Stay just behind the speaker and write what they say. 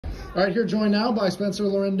All right, here joined now by Spencer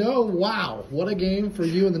Laurendeau. Wow, what a game for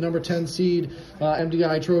you and the number 10 seed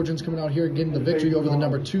MDI Trojans coming out here getting the victory over the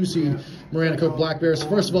number 2 seed Maranacook Black Bears.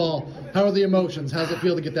 First of all, how are the emotions? How does it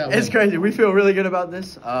feel to get that win? It's crazy. We feel really good about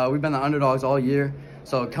this. We've been the underdogs all year.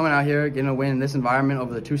 So coming out here, getting a win in this environment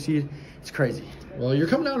over the 2 seed, it's crazy. Well, you're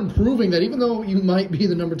coming out and proving that even though you might be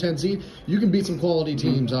the number 10 seed, you can beat some quality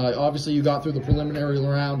teams. Obviously, you got through the preliminary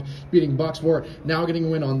round, beating Bucksport, now getting a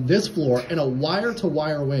win on this floor, and a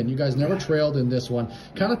wire-to-wire win. You guys never trailed in this one.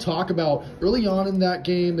 Kind of talk about early on in that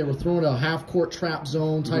game, they were throwing a half-court trap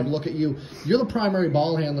zone type look at you. You're the primary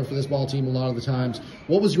ball handler for this ball team a lot of the times.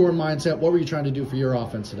 What was your mindset? What were you trying to do for your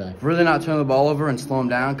offense today? Really not turn the ball over and slow them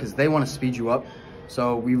down because they want to speed you up.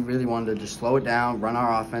 So we really wanted to just slow it down, run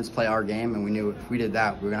our offense, play our game, and we knew if we did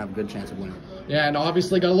that, we were going to have a good chance of winning. Yeah, and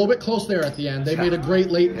obviously got a little bit close there at the end. They made a great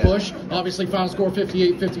late push. Obviously, final score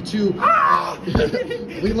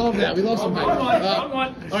 58-52. We love that. We love some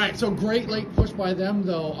all right, so great late push by them,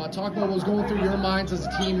 though. Talk about what was going through your minds as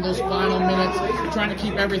a team in those final minutes, trying to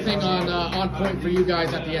keep everything on point for you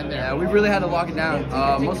guys at the end there. Yeah, we really had to lock it down.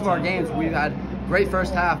 Most of our games, we've had great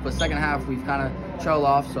first half, but second half, we've kind of trailed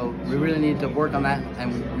off, so we really need to work on that,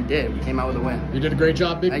 and we did. We came out with a win. You did a great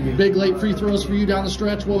job. Big late free throws for you down the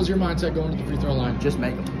stretch. What was your mindset going to the free throw line? Just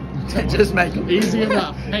make them. Just make them. Easy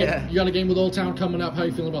enough. Hey, You got a game with Old Town coming up. How are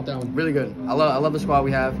you feeling about that one? Really good. I love the squad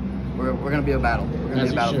we have. We're going to be a battle. We're going to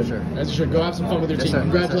be a battle for sure. As you should. Go have some fun with your team. Sir.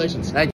 Congratulations. Thank you.